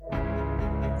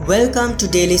Welcome to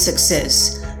Daily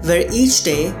Success, where each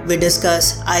day we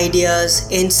discuss ideas,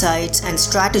 insights, and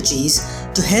strategies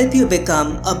to help you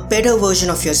become a better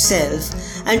version of yourself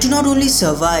and to not only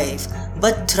survive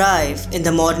but thrive in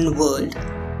the modern world.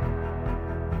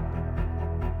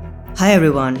 Hi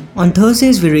everyone, on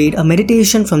Thursdays we read a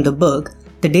meditation from the book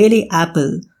The Daily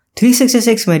Apple,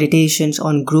 366 Meditations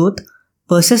on Growth,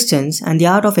 Persistence, and the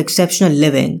Art of Exceptional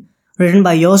Living, written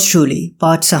by yours truly,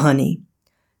 Parth Sahani.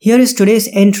 Here is today's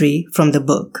entry from the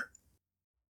book.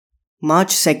 March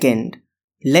 2nd.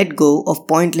 Let go of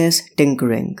pointless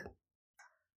tinkering.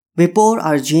 We pour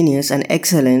our genius and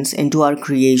excellence into our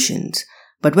creations,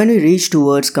 but when we reach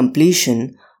towards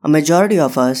completion, a majority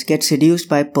of us get seduced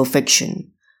by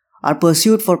perfection. Our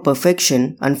pursuit for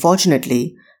perfection,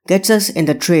 unfortunately, gets us in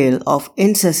the trail of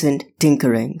incessant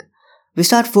tinkering. We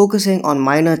start focusing on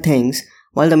minor things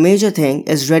while the major thing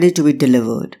is ready to be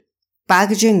delivered.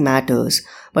 Packaging matters,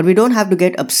 but we don't have to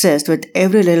get obsessed with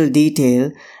every little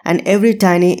detail and every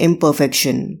tiny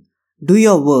imperfection. Do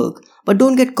your work, but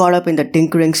don't get caught up in the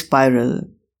tinkering spiral.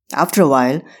 After a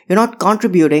while, you're not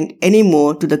contributing any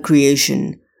more to the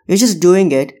creation. You're just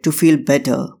doing it to feel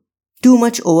better. Too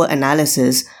much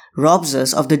over-analysis robs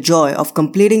us of the joy of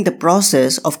completing the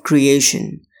process of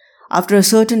creation. After a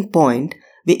certain point,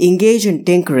 we engage in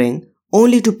tinkering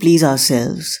only to please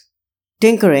ourselves.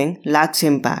 Tinkering lacks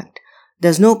impact.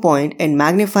 There's no point in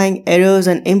magnifying errors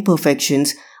and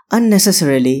imperfections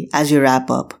unnecessarily as you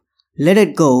wrap up. Let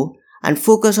it go and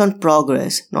focus on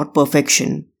progress, not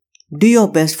perfection. Do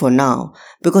your best for now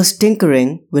because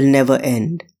tinkering will never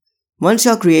end. Once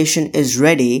your creation is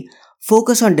ready,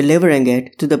 focus on delivering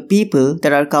it to the people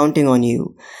that are counting on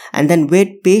you and then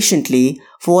wait patiently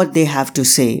for what they have to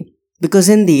say because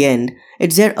in the end,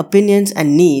 it's their opinions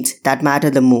and needs that matter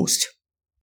the most.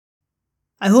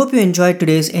 I hope you enjoyed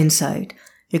today's insight.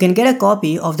 You can get a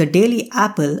copy of The Daily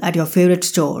Apple at your favorite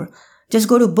store. Just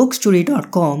go to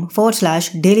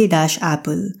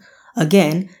bookstory.com/daily-apple.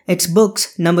 Again, it's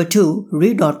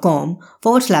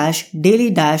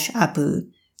books2read.com/daily-apple.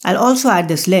 I'll also add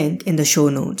this link in the show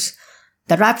notes.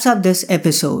 That wraps up this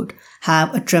episode.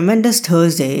 Have a tremendous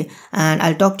Thursday and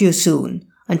I'll talk to you soon.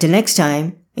 Until next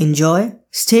time, enjoy,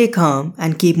 stay calm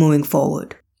and keep moving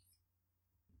forward.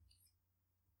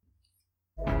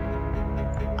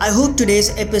 I hope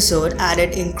today's episode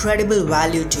added incredible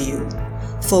value to you.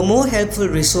 For more helpful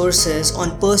resources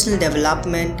on personal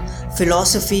development,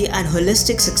 philosophy and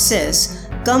holistic success,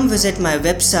 come visit my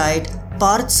website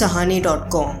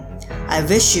parthsahani.com. I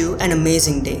wish you an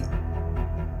amazing day.